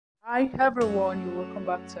Hi everyone, you're welcome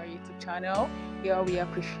back to our YouTube channel. Here we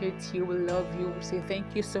appreciate you, we love you. We say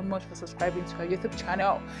thank you so much for subscribing to our YouTube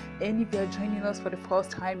channel. And if you're joining us for the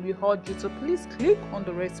first time, we urge you to please click on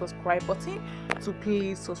the red subscribe button to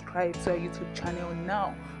please subscribe to our YouTube channel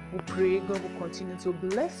now. We pray God will continue to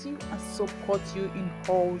bless you and support you in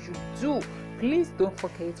all you do. Please don't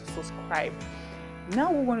forget to subscribe. Now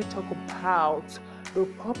we want to talk about the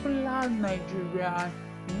popular Nigerian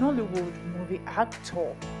Nollywood movie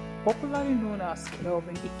actor, popularly known as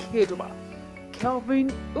Kelvin Ikeduba.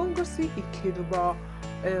 Kelvin Ikeduba,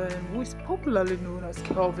 who is popularly known as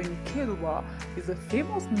Kelvin Ikeduba, is a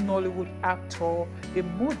famous Nollywood actor, a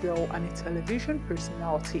model, and a television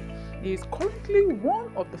personality. He is currently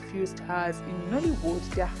one of the few stars in Nollywood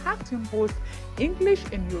that act in both English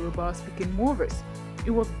and Yoruba speaking movies.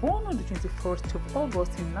 He was born on the 21st of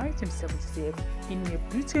August in 1976 in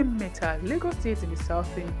Nebute Meta, Lagos State in the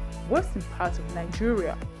southern western part of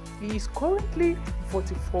Nigeria. He is currently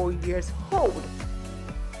 44 years old.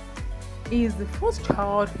 He is the first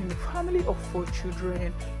child in a family of 4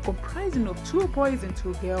 children, comprising of 2 boys and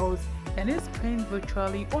 2 girls, and he spent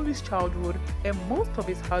virtually all his childhood and most of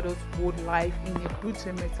his adulthood life in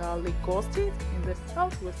Nebute Meta, Lagos State in the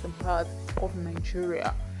southwestern part of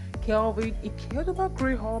Nigeria. Kelvin Ikeduba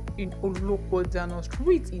grew up in Olokbodano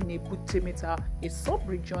Street in Nebute Meta, a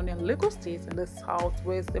sub-region in Lagos State in the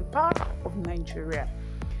southwestern part of Nigeria.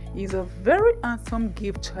 He is a very handsome,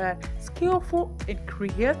 gifted, skillful, and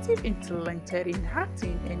creative and talented in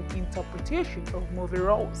acting and interpretation of movie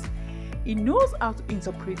roles. He knows how to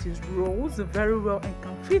interpret his roles very well and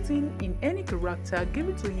can fit in any character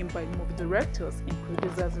given to him by movie directors and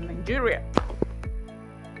producers in Nigeria.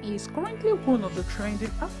 He is currently one of the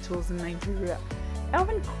trending actors in Nigeria,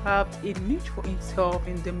 having carved a niche for himself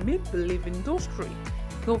in the make-believe industry.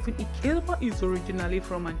 Kelvin Ikeduba is originally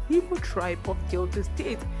from an Igbo tribe of Delta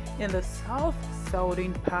State in the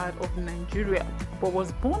southern part of Nigeria, but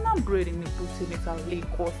was born and bred in Nebute Meta,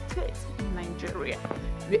 Lagos State in Nigeria,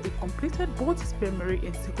 where he completed both his primary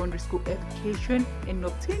and secondary school education and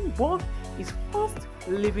obtained both his first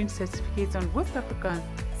living certificate and West African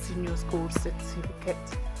senior school certificate.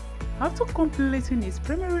 After completing his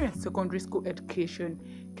primary and secondary school education,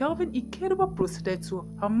 Kelvin Ikeduba proceeded to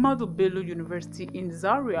Ahmadu Bello University in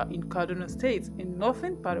Zaria in Kaduna State in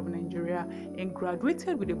northern part of Nigeria and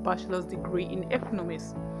graduated with a bachelor's degree in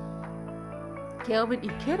economics. Kelvin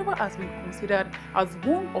Ikeduba has been considered as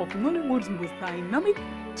one of Nollywood's most dynamic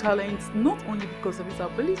talents, not only because of his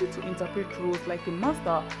ability to interpret roles like a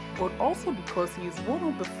master, but also because he is one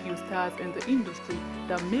of the few stars in the industry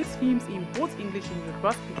that makes films in both English and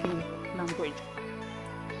Yoruba speaking language.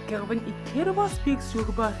 Kelvin Ikeduba speaks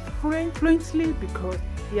Yoruba fluently because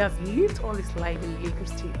he has lived all his life in Lagos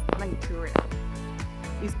State, Nigeria.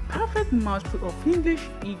 His perfect mastery of English,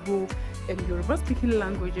 Igbo, and Yoruba-speaking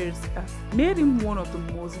languages has made him one of the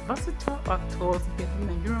most versatile actors in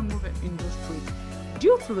the Nigerian movie industry.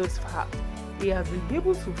 Due to this fact, he has been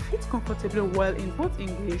able to fit comfortably well in both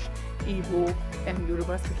English, Igbo, and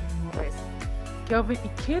Yoruba-speaking movies. Kelvin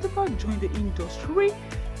Ikeduba joined the industry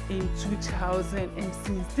in 2000 and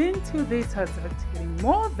since then till date has acted in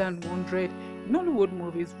more than 100 Nollywood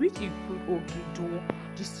movies, which include Ogido,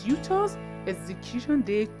 The Suitors, Execution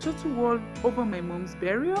Day, Total War Over My Mom's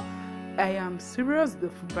Burial, I Am Serious, The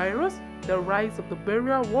Virus, The Rise of the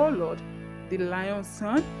Burial Warlord, The Lion's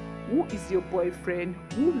Son, Who Is Your Boyfriend,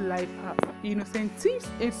 Who Life Has, Innocent Thieves,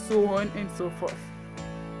 and so on and so forth.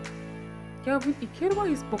 Kelvin Ikeduba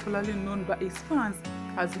is popularly known by his fans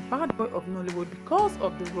as the bad boy of Nollywood because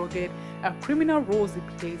of the rugged and criminal roles he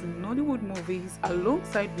plays in Nollywood movies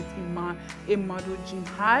alongside with Iman Emadu Jim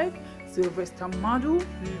Hyde, Sylvester Madu,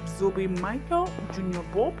 Zobe Michael, Junior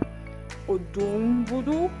Bob,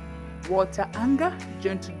 Odongodo, Walter Anga,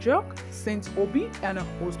 Gentle Jock, Saint Obi, and a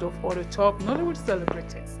host of other top Nollywood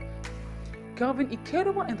celebrities. Kelvin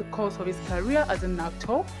Ikeduba, in the course of his career as an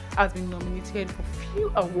actor, has been nominated for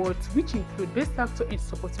few awards, which include Best Actor in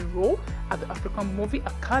Supporting Role at the African Movie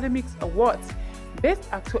Academy Awards, Best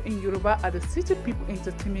Actor in Yoruba at the City People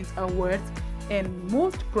Entertainment Awards, and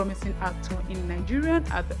Most Promising Actor in Nigerian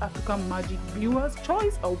at the African Magic Viewers'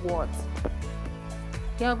 Choice Awards.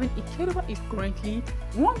 Kelvin Ikeduba is currently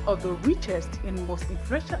one of the richest and most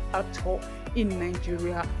influential actors in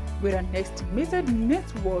Nigeria, with an estimated net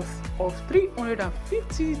worth of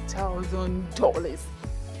 $350,000.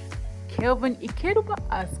 Kelvin Ikeduba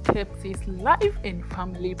has kept his life and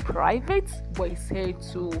family private, but is said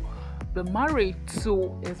to be married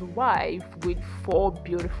to his wife with 4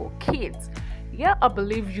 beautiful kids. Yeah, I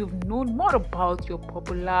believe you've known more about your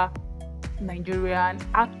popular Nigerian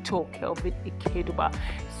actor Kelvin Ikeduba.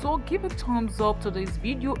 So give a thumbs up to this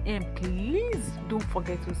video, and please don't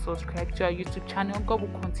forget to subscribe to our YouTube channel. God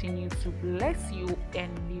will continue to bless you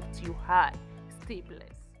and lift you high. Stay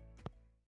blessed.